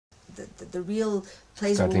the real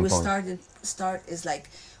place Starting where we point. start is like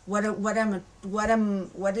what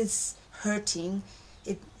is hurting.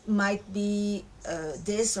 It might be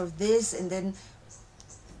this or this, and then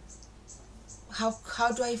how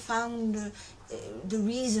do I find the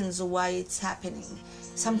reasons why it's happening?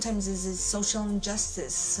 Sometimes it's a social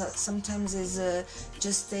injustice. Sometimes it's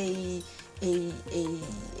just a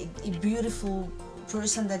beautiful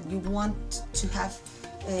person that you want to have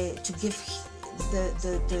to give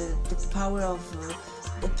the power of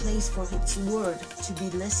the place for its word to be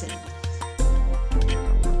listened.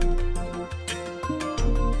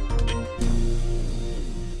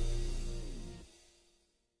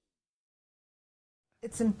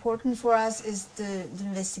 It's important for us is the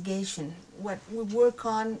investigation. What we work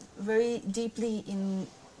on very deeply in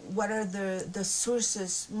what are the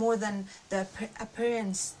sources more than the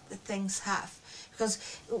appearance that things have. Because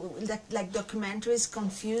like documentaries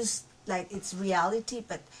confuse like it's reality,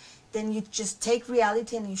 but then you just take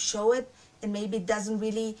reality and you show it, and maybe it doesn't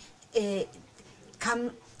really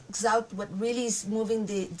comes out what really is moving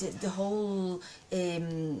the whole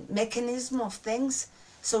mechanism of things.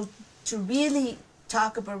 So to really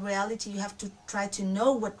talk about reality, you have to try to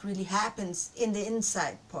know what really happens in the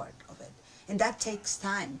inside part of it, and that takes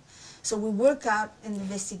time. So we work out an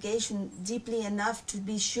investigation deeply enough to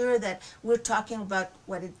be sure that we're talking about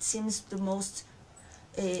what it seems the most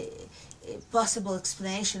possible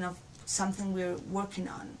explanation of something we're working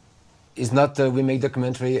on. It's not we make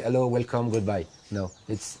documentary, hello, welcome, goodbye. No,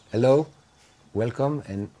 it's hello, welcome,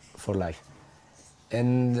 and for life.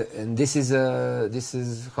 And this is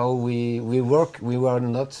how we work. We were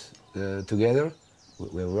not together.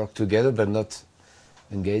 We work together, but not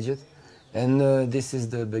engaged. And this is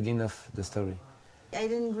the beginning of the story. I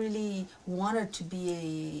didn't really want to be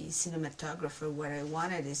a cinematographer. What I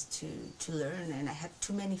wanted is to learn, and I had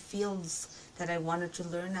too many fields that I wanted to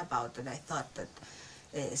learn about that I thought that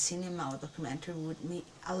cinema or documentary would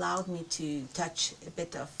allowed me to touch a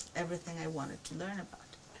bit of everything I wanted to learn about.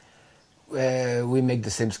 We make the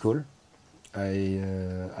same school.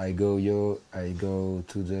 I go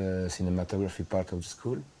to the cinematography part of the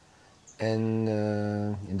school, and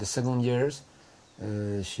in the second years,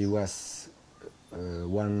 she was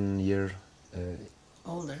 1 year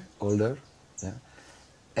older, yeah.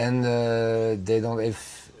 And they don't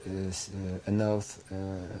have enough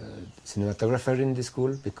cinematographer in the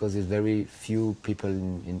school because there's very few people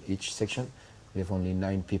in each section. We have only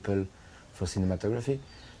 9 people for cinematography.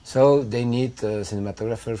 So they need a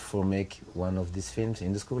cinematographer for make one of these films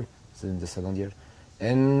in the school, so in the second year.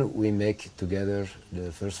 And we make together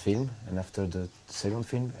the first film, and after the second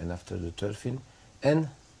film, and after the third film. And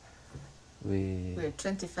we're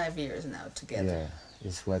 25 years now together. Yeah,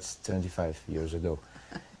 it's what's 25 years ago.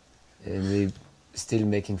 And we still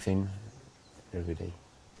making film every day.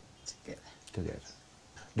 Together.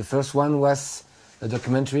 The first one was a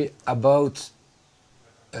documentary about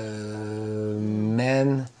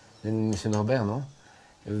man, and Monsieur Norbert, no?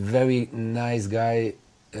 A very nice guy,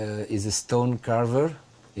 is a stone carver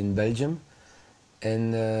in Belgium,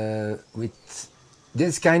 and with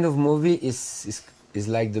this kind of movie is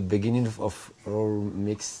like the beginning of our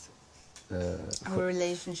mixed our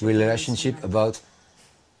relationship about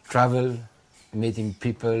travel, meeting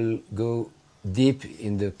people, go deep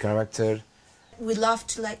in the character. We love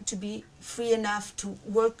to be free enough to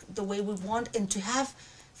work the way we want and to have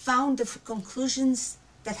found the conclusions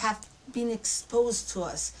that have been exposed to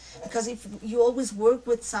us. Because if you always work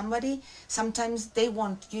with somebody, sometimes they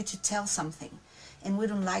want you to tell something, and we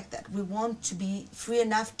don't like that. We want to be free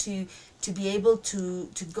enough to be able to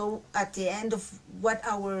go at the end of what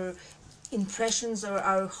our impressions or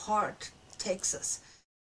our heart takes us.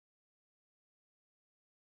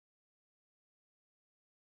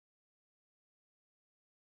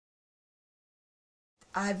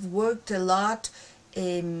 I've worked a lot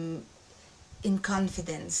in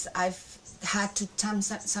confidence. I've had to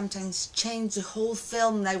sometimes change the whole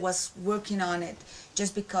film that I was working on it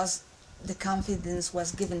just because the confidence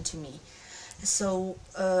was given to me. So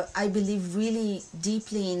I believe really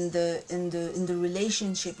deeply in the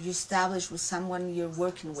relationship you establish with someone you're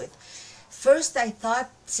working with. First, I thought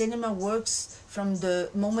cinema works from the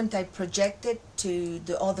moment I project it to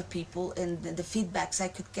the other people and the feedbacks I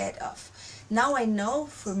could get of. Now I know,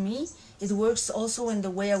 for me, it works also in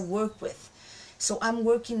the way I work with. So I'm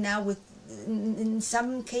working now with, in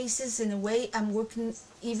some cases, in a way, I'm working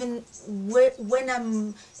even when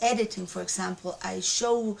I'm editing, for example. I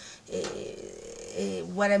show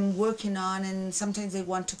what I'm working on, and sometimes they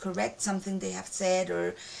want to correct something they have said,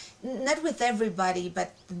 or not with everybody,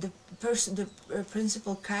 but the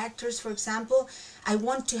principal characters, for example. I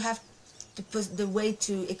want to have the way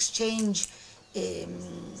to exchange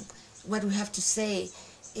what we have to say.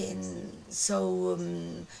 And so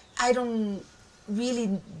I don't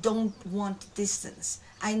want distance.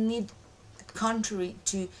 I need, contrary,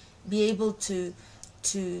 to be able to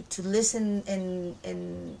listen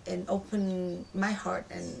and open my heart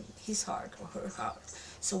and his heart or her heart,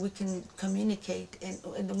 so we can communicate.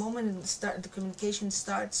 And the moment the communication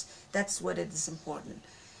starts, that's what it is important.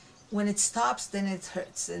 When it stops, then it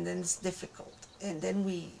hurts, and then it's difficult, and then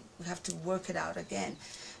we have to work it out again.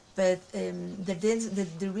 But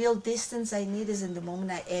the real distance I need is in the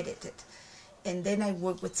moment I edit it, and then I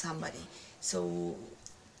work with somebody. So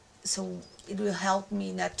it will help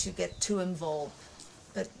me not to get too involved,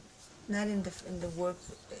 but not in the work.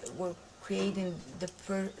 We're creating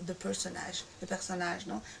the personage,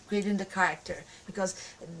 no, creating the character. Because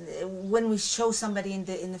when we show somebody in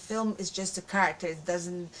the film, it's just a character. It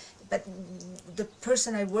doesn't. But the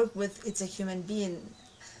person I work with, it's a human being.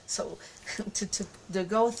 So to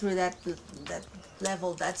go through that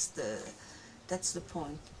level, that's the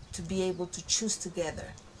point. To be able to choose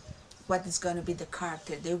together what is going to be the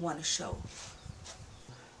character they want to show.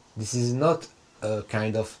 This is not a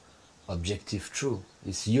kind of objective truth.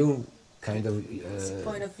 It's your kind of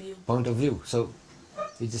point of view. So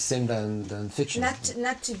it's the same than fiction.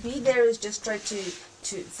 Not to be there is just try to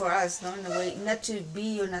for us, no, in a way, not to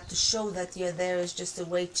be or not to show that you're there is just a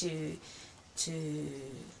way to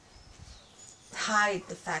hide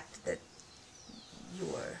the fact that you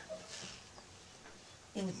are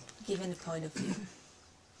given a point of view.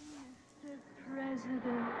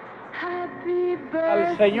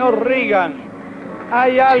 Al señor Reagan,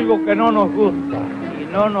 hay algo que no nos gusta, y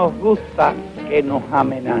no nos gusta que nos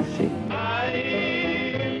amenace.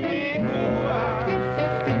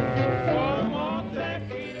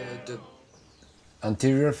 The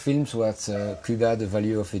anterior films was Cuba, The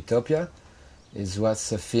Value of Utopia. It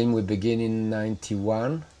was a film we began in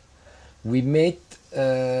 '91. We met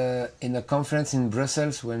in a conference in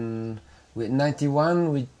Brussels when, in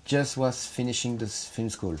 '91, we just was finishing this film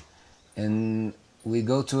school. And we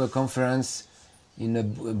go to a conference in a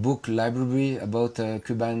book library about a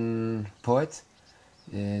Cuban poet.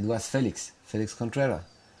 It was Felix Contreras.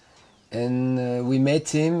 And we met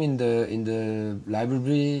him in the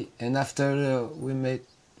library, and after we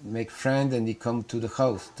make friends, and he come to the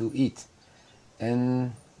house to eat.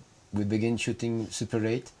 And we begin shooting Super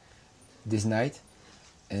 8 this night,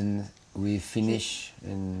 and we finish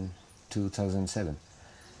in 2007.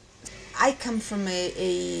 I come from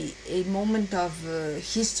a moment of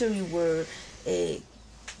history where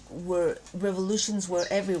revolutions were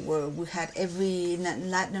everywhere. We had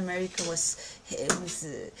Latin America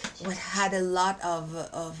had a lot of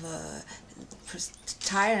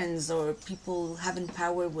tyrants or people having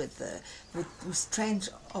power with strength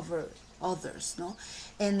over others, no?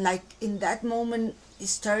 And like in that moment,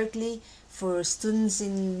 historically, for students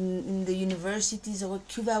in the universities, or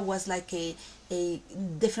Cuba was like a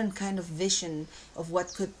different kind of vision of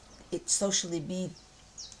what could it socially be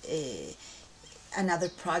another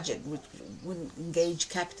project which would engage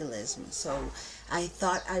capitalism. So I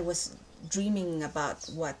thought I was dreaming about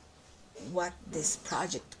what this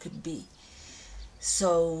project could be.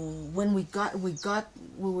 So when we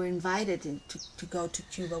were invited to go to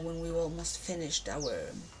Cuba when we almost finished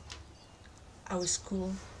our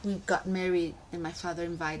school. We got married, and my father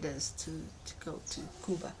invited us to go to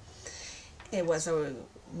Cuba. It was our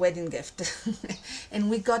wedding gift. And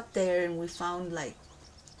we got there, and we found like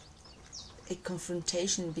a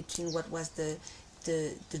confrontation between what was the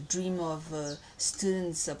dream of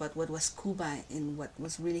students about what was Cuba and what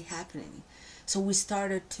was really happening. So we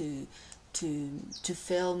started to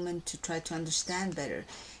film and to try to understand better.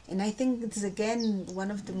 And I think it's again one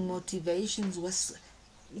of the motivations was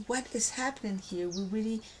what is happening here. We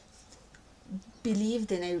really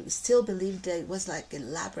believed, and I still believe, that it was like a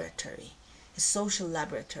laboratory, a social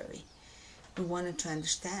laboratory. We wanted to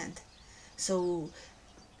understand. So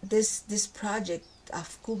this project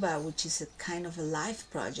of Cuba, which is a kind of a life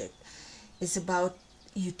project, is about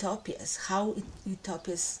utopias, how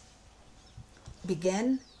utopias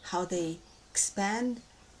began, how they expand,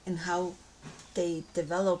 and how they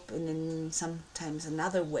develop in sometimes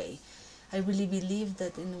another way. I really believe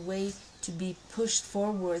that in a way to be pushed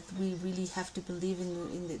forward, we really have to believe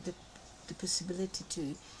in the possibility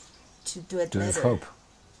to do it better. Have hope.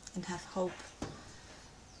 And have hope.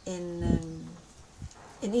 And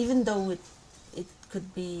even though it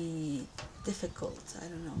could be difficult, I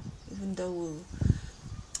don't know, even though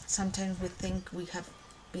sometimes we think we have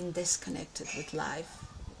been disconnected with life,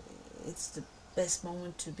 it's the best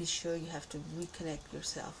moment to be sure you have to reconnect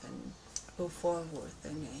yourself and go forward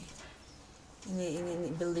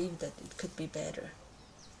and believe that it could be better.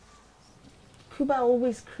 Cuba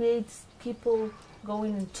always creates people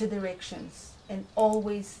going in two directions, and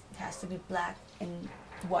always it has to be black and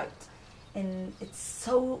white, and it's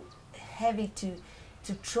so heavy to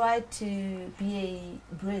try to be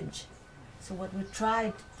a bridge. So what we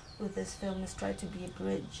tried with this film is try to be a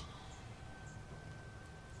bridge,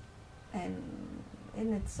 and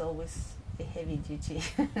it's always a heavy duty.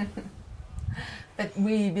 But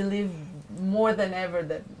we believe more than ever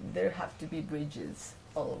that there have to be bridges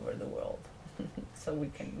all over the world, so we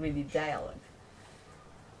can really dialogue.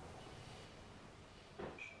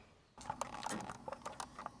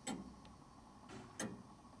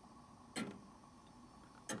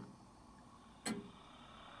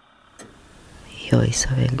 Yo,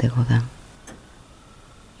 Isabel de Godán,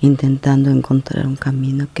 intentando encontrar un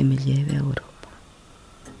camino que me lleve a Europa.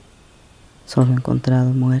 Solo he encontrado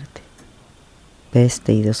muerte,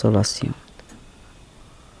 peste y desolación.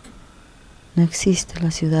 No existe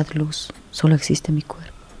la ciudad luz, solo existe mi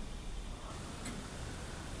cuerpo.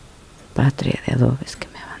 Patria de adobes que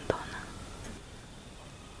me abandonan.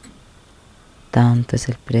 Tanto es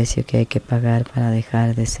el precio que hay que pagar para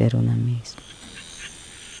dejar de ser una misma.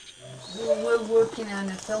 We're working on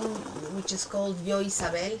a film which is called Yo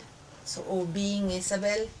Isabel, so, or Being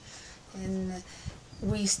Isabel, and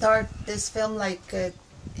we start this film like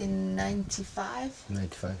in 95?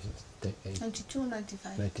 95, 92,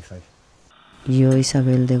 95. 95. Yo,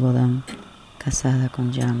 Isabel de Godán, casada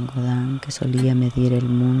con Jean Godán, que solía medir el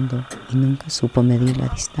mundo y nunca supo medir la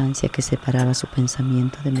distancia que separaba su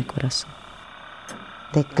pensamiento de mi corazón.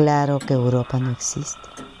 Declaro que Europa no existe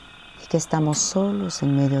y que estamos solos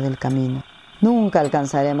en medio del camino. Nunca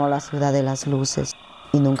alcanzaremos la ciudad de las luces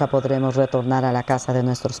y nunca podremos retornar a la casa de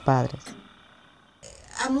nuestros padres.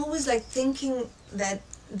 I'm always like thinking that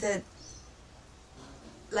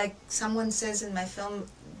like someone says in my film,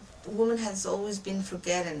 woman has always been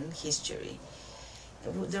forgotten in history.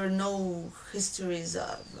 There are no histories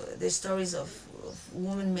of the stories of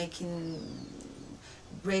women making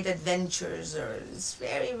great adventures, or it's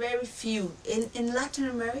very, very few. In Latin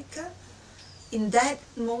America, in that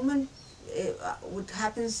moment, what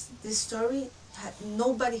happens, this story,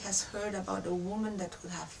 nobody has heard about a woman that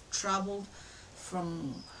could have traveled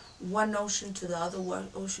from one ocean to the other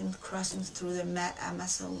ocean, crossing through the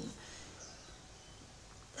Amazon.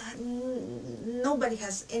 Nobody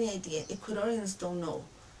has any idea. Ecuadorians don't know.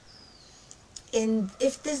 And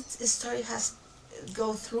if this story has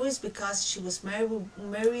go through, is because she was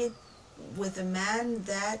married with a man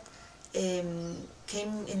that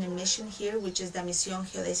came in a mission here, which is the Misión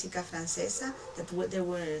Geodésica Francesa, that they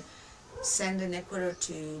were sent in Ecuador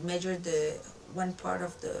to measure the one part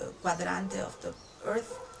of the quadrante of the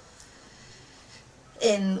earth.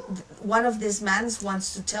 And one of these men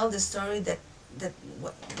wants to tell the story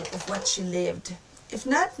of what she lived. If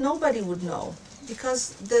not, nobody would know,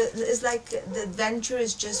 because it's like the adventure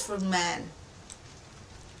is just for man.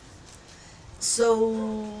 So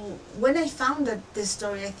when I found that this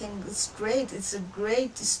story, I think it's great. It's a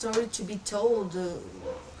great story to be told.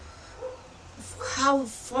 How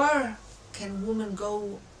far can women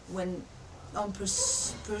go when on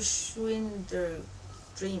pursuing their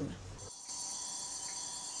dream?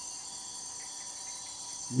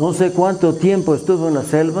 No sé cuánto tiempo estuvo en la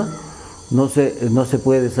selva, no se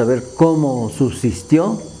puede saber cómo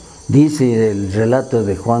subsistió. Dice el relato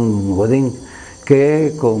de Juan Godín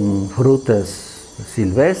que con frutas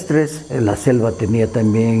silvestres, la selva tenía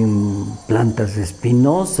también plantas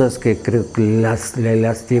espinosas que creo que le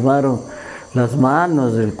lastimaron las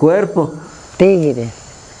manos, el cuerpo. Tigres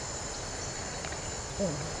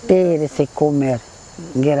se comen,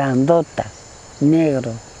 grandotas,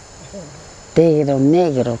 negros. Tigre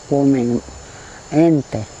negro comen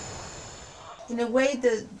gente. In a way,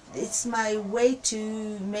 it's my way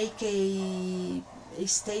to make a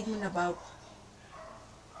statement about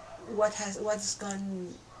what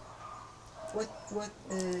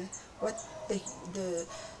the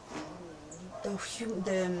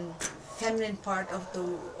feminine part of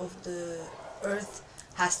the earth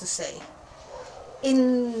has to say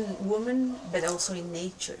in woman, but also in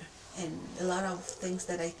nature, and a lot of things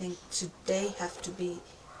that I think today have to be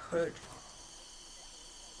heard.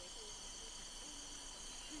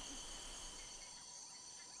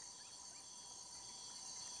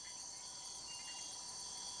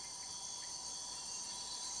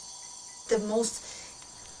 The most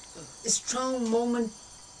strong moment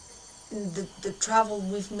in the travel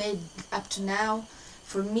we've made up to now,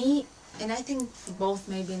 for me, and I think for both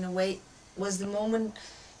maybe in a way, was the moment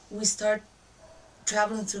we start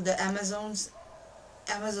traveling through the Amazon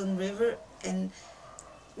River, and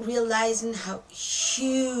realizing how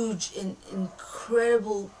huge and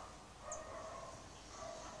incredible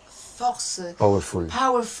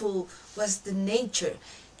powerful was the nature,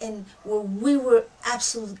 and where we were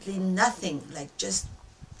absolutely nothing, like just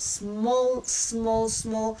small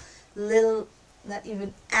little, not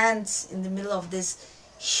even ants in the middle of this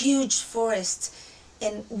huge forest.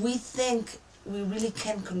 And we think we really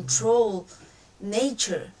can control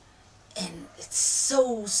nature, and it's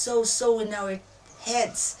so in our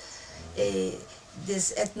heads,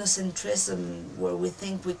 this ethnocentrism where we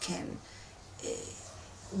think we can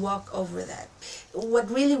walk over that. What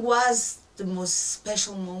really was the most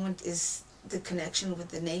special moment is the connection with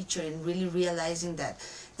the nature, and really realizing that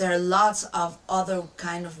there are lots of other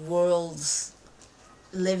kind of worlds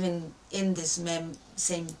living in this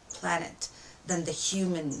same planet than the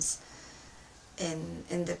humans,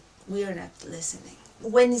 and that we are not listening.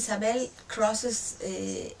 When Isabel crosses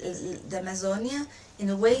the Amazonia, in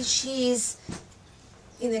a way she is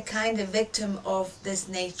in a kind of victim of this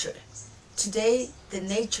nature. Today the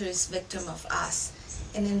nature is victim of us,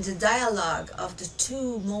 and in the dialogue of the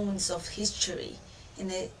two moments of history,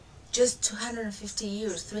 in just 250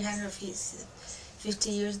 years, 350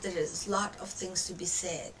 years, there is a lot of things to be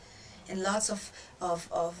said, and lots of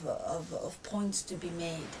points to be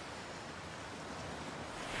made.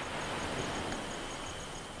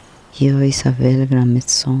 Yo, Isabel Gran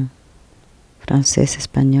Metzón, francesa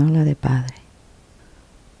española de padre,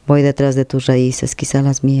 voy detrás de tus raíces, quizá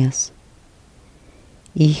las mías.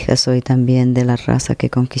 Hija soy también de la raza que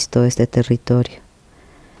conquistó este territorio,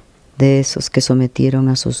 de esos que sometieron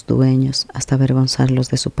a sus dueños hasta avergonzarlos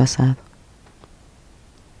de su pasado.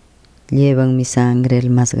 Llevo en mi sangre el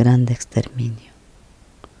más grande exterminio.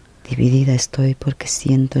 Dividida estoy porque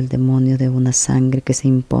siento el demonio de una sangre que se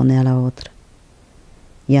impone a la otra,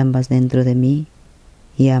 y ambas dentro de mí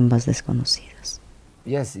y ambas desconocidas.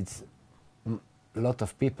 Yes, it's a lot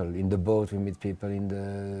of people. In the boat we meet people, in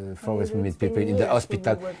the forest we meet people, in the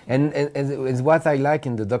hospital. And it's what I like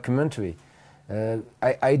in the documentary. I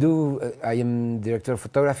am director of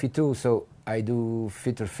photography too, so I do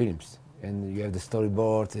feature films. And you have the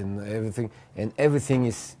storyboard and everything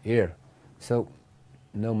is here. So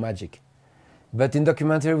no magic. But in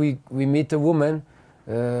documentary we meet a woman,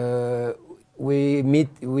 we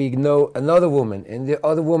know another woman, and the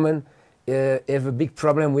other woman have a big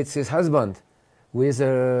problem with his husband, who is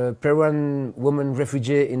a Peruvian woman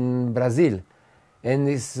refugee in Brazil, and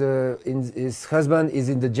his husband is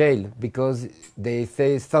in the jail because they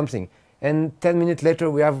say something. And 10 minutes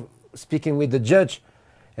later we are speaking with the judge,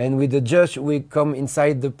 and with the judge we come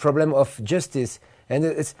inside the problem of justice, and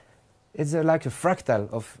it's like a fractal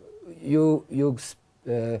of you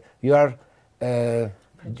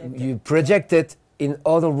project it in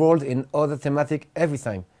other world, in other thematic every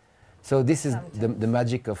time. So this is the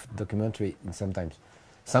magic of documentary. Sometimes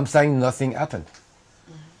nothing happened.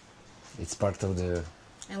 It's part of the.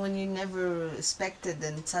 And when you never expected,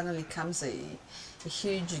 then suddenly comes a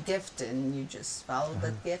huge gift, and you just follow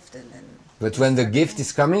that gift, and then. But when the gift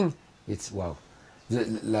is coming, it's wow.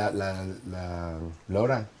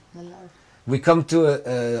 Laura. We come to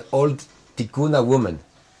an old Ticuna woman,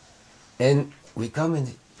 and we come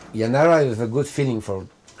and Yanara has a good feeling for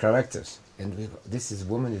characters, and this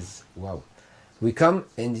woman is wow. We come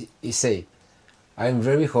and he say, I'm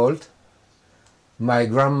very old. My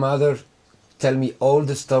grandmother tell me all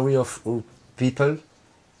the story of people,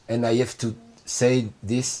 and I have to say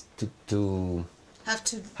this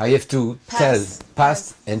I have to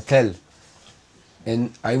pass and tell,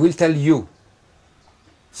 and I will tell you.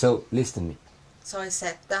 So listen to me. So I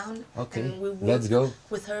sat down, okay, and we let's go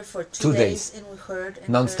with her for 2 days, and we heard and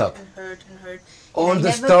non-stop. Heard and heard. All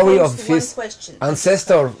the story of his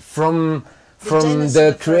ancestor, from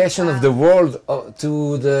the creation of the world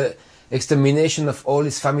to the extermination of all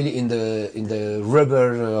his family in the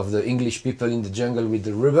rubber of the English people in the jungle with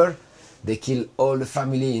the rubber. They kill all the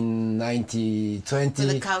family in 1920.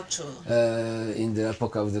 The caoutchouc. In the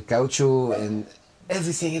epoch of the caoutchouc, and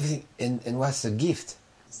everything, and was a gift.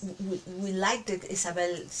 We liked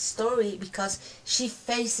Isabel's story because she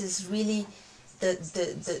faces really the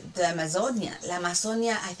Amazonia. La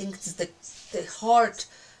Amazonia, I think, is the heart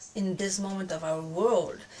in this moment of our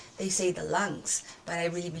world. They say the lungs, but I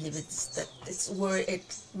really believe it's where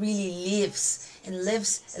it really lives, and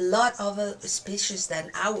lives a lot of other species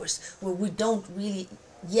than ours, where we don't really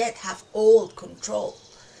yet have all control.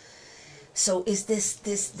 So is this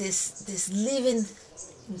living,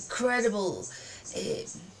 incredible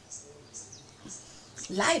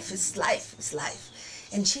life is life,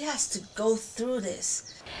 and she has to go through this.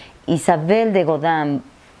 Isabel de Godin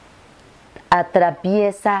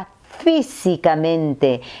atraviesa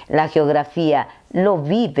físicamente la geografía, lo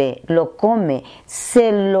vive, lo come,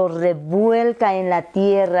 se lo revuelca en la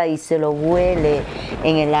tierra y se lo huele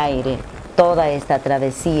en el aire. Toda esta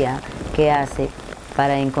travesía que hace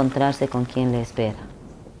para encontrarse con quien le espera.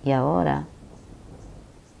 Y ahora,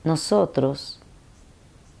 nosotros,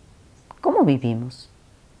 ¿cómo vivimos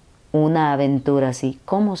una aventura así?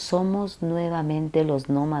 ¿Cómo somos nuevamente los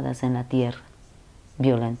nómadas en la tierra,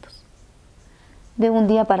 violentos? De un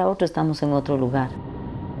día para otro estamos en otro lugar.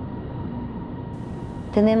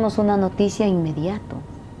 Tenemos una noticia inmediato.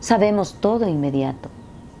 Sabemos todo inmediato.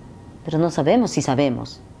 Pero no sabemos si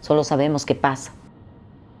sabemos. Solo sabemos qué pasa.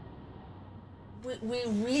 We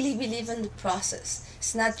really believe in the process.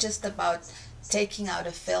 It's not just about taking out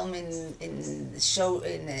a film in show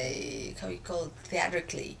in a, how you call it,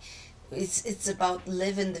 theatrically. It's about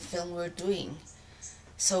living the film we're doing.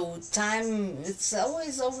 So time, it's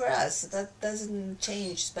always over us. That doesn't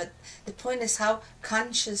change. But the point is how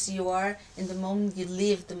conscious you are in the moment you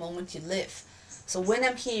live, the moment you live. So when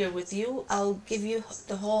I'm here with you, I'll give you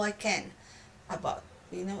the whole I can about,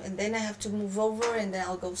 you know, and then I have to move over and then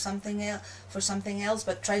I'll go something else for something else,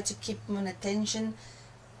 but try to keep my attention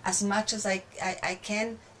as much as I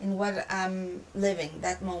can in what I'm living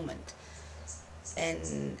that moment.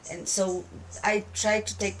 And so I try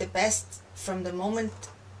to take the best from the moment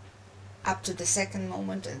up to the second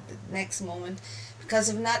moment and the next moment, because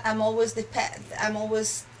if not, I'm always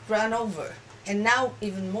run over. And now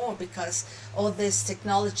even more, because all this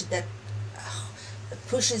technology that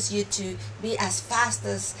pushes you to be as fast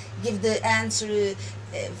as give the answer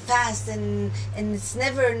fast, and it's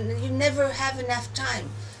never, you never have enough time,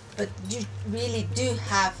 but you really do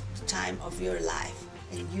have the time of your life,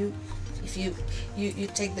 and if you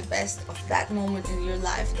take the best of that moment in your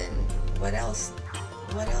life, then what else